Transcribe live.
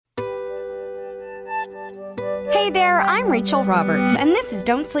there, I'm Rachel Roberts, and this is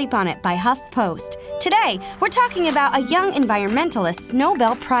Don't Sleep on It by HuffPost. Today, we're talking about a young environmentalist's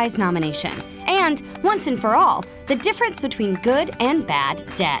Nobel Prize nomination, and, once and for all, the difference between good and bad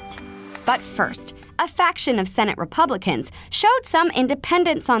debt. But first, a faction of Senate Republicans showed some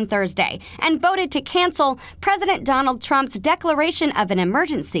independence on Thursday and voted to cancel President Donald Trump's declaration of an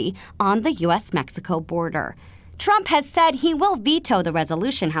emergency on the U.S.-Mexico border. Trump has said he will veto the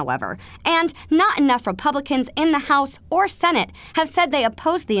resolution, however, and not enough Republicans in the House or Senate have said they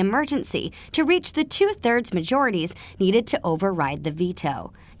oppose the emergency to reach the two-thirds majorities needed to override the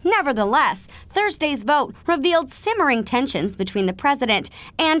veto. Nevertheless, Thursday's vote revealed simmering tensions between the president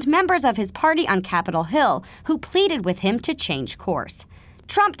and members of his party on Capitol Hill who pleaded with him to change course.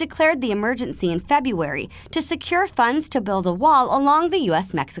 Trump declared the emergency in February to secure funds to build a wall along the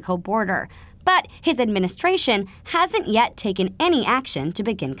U.S.-Mexico border. But his administration hasn't yet taken any action to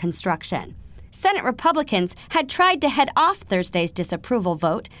begin construction. Senate Republicans had tried to head off Thursday's disapproval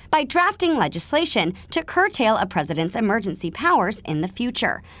vote by drafting legislation to curtail a president's emergency powers in the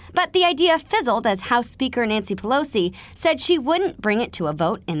future. But the idea fizzled as House Speaker Nancy Pelosi said she wouldn't bring it to a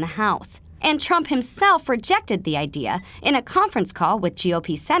vote in the House. And Trump himself rejected the idea in a conference call with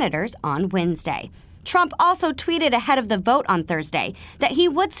GOP senators on Wednesday. Trump also tweeted ahead of the vote on Thursday that he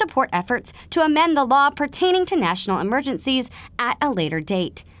would support efforts to amend the law pertaining to national emergencies at a later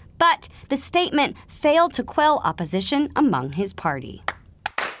date. But the statement failed to quell opposition among his party.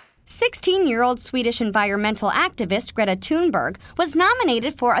 16-year-old Swedish environmental activist Greta Thunberg was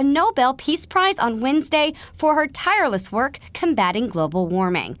nominated for a Nobel Peace Prize on Wednesday for her tireless work combating global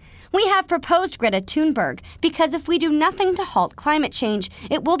warming. We have proposed Greta Thunberg because if we do nothing to halt climate change,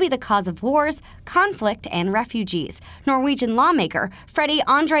 it will be the cause of wars, conflict, and refugees, Norwegian lawmaker Freddie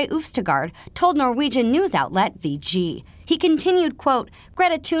Andre Ufstegard told Norwegian news outlet VG. He continued, quote,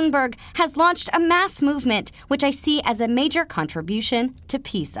 Greta Thunberg has launched a mass movement which I see as a major contribution to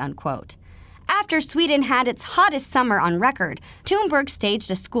peace, unquote. After Sweden had its hottest summer on record, Thunberg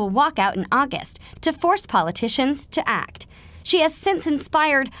staged a school walkout in August to force politicians to act. She has since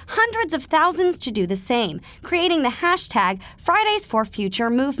inspired hundreds of thousands to do the same, creating the hashtag Fridays for Future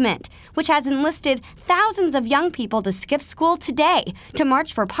movement, which has enlisted thousands of young people to skip school today to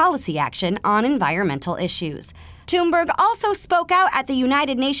march for policy action on environmental issues. Thunberg also spoke out at the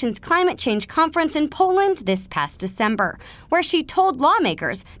United Nations Climate Change Conference in Poland this past December, where she told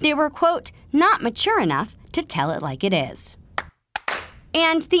lawmakers they were, quote, not mature enough to tell it like it is.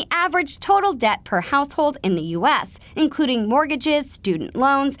 And the average total debt per household in the U.S., including mortgages, student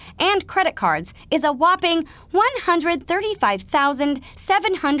loans, and credit cards, is a whopping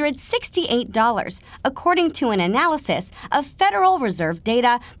 $135,768, according to an analysis of Federal Reserve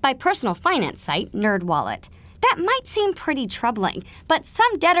data by personal finance site NerdWallet. That might seem pretty troubling, but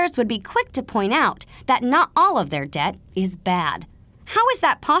some debtors would be quick to point out that not all of their debt is bad. How is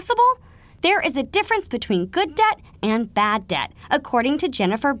that possible? There is a difference between good debt and bad debt, according to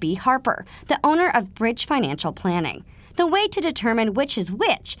Jennifer B. Harper, the owner of Bridge Financial Planning. The way to determine which is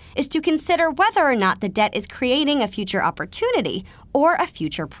to consider whether or not the debt is creating a future opportunity or a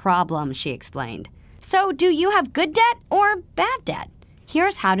future problem, she explained. So, do you have good debt or bad debt?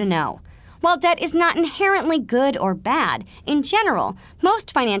 Here's how to know. While debt is not inherently good or bad, in general,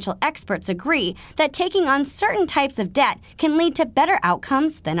 most financial experts agree that taking on certain types of debt can lead to better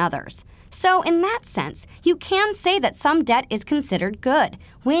outcomes than others. So, in that sense, you can say that some debt is considered good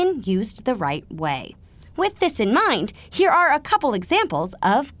when used the right way. With this in mind, here are a couple examples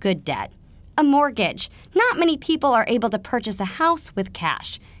of good debt. A mortgage. Not many people are able to purchase a house with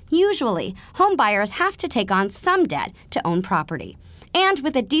cash. Usually, home buyers have to take on some debt to own property. And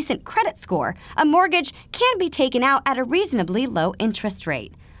with a decent credit score, a mortgage can be taken out at a reasonably low interest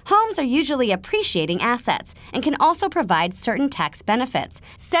rate. Homes are usually appreciating assets and can also provide certain tax benefits,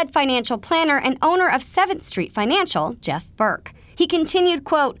 said financial planner and owner of 7th Street Financial, Jeff Burke. He continued,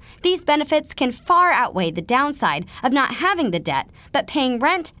 quote, these benefits can far outweigh the downside of not having the debt, but paying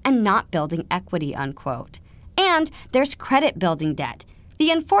rent and not building equity, unquote. And there's credit building debt. The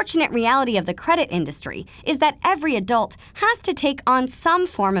unfortunate reality of the credit industry is that every adult has to take on some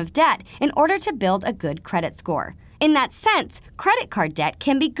form of debt in order to build a good credit score. In that sense, credit card debt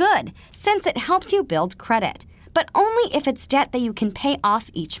can be good, since it helps you build credit, but only if it's debt that you can pay off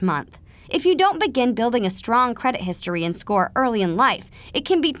each month. If you don't begin building a strong credit history and score early in life, it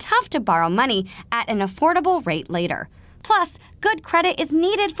can be tough to borrow money at an affordable rate later. Plus, good credit is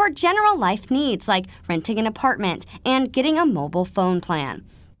needed for general life needs like renting an apartment and getting a mobile phone plan.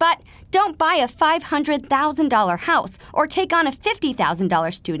 But don't buy a $500,000 house or take on a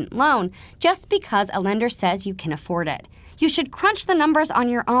 $50,000 student loan just because a lender says you can afford it. you should crunch the numbers on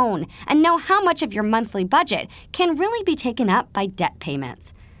your own and know how much of your monthly budget can really be taken up by debt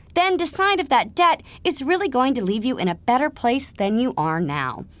payments. Then decide if that debt is really going to leave you in a better place than you are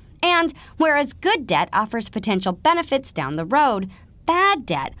now. And whereas good debt offers potential benefits down the road, bad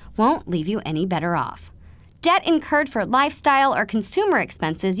debt won't leave you any better off. Debt incurred for lifestyle or consumer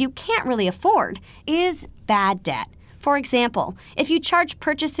expenses you can't really afford is bad debt. For example, if you charge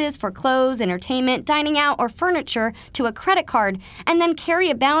purchases for clothes, entertainment, dining out, or furniture to a credit card and then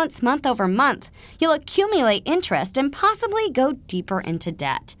carry a balance month over month, you'll accumulate interest and possibly go deeper into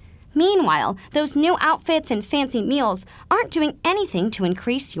debt. Meanwhile, those new outfits and fancy meals aren't doing anything to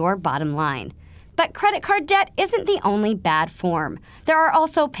increase your bottom line. But credit card debt isn't the only bad form. There are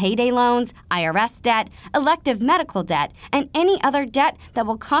also payday loans, IRS debt, elective medical debt, and any other debt that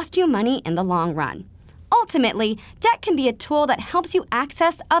will cost you money in the long run. Ultimately, debt can be a tool that helps you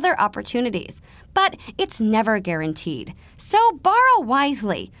access other opportunities, but it's never guaranteed. So borrow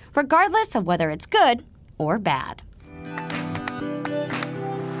wisely, regardless of whether it's good or bad.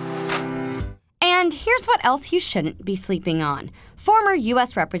 And here's what else you shouldn't be sleeping on. Former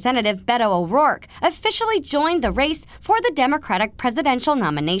U.S. Representative Beto O'Rourke officially joined the race for the Democratic presidential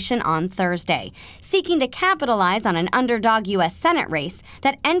nomination on Thursday, seeking to capitalize on an underdog U.S. Senate race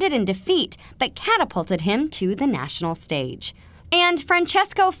that ended in defeat but catapulted him to the national stage. And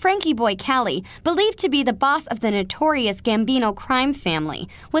Francesco Frankie Boy Cali, believed to be the boss of the notorious Gambino crime family,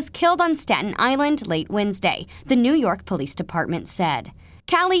 was killed on Staten Island late Wednesday, the New York Police Department said.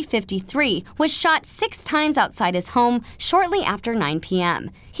 Cali, 53, was shot 6 times outside his home shortly after 9 p.m.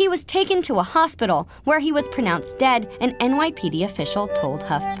 He was taken to a hospital where he was pronounced dead, an NYPD official told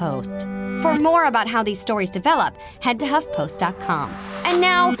HuffPost. For more about how these stories develop, head to HuffPost.com. And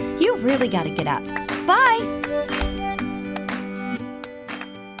now, you really gotta get up. Bye!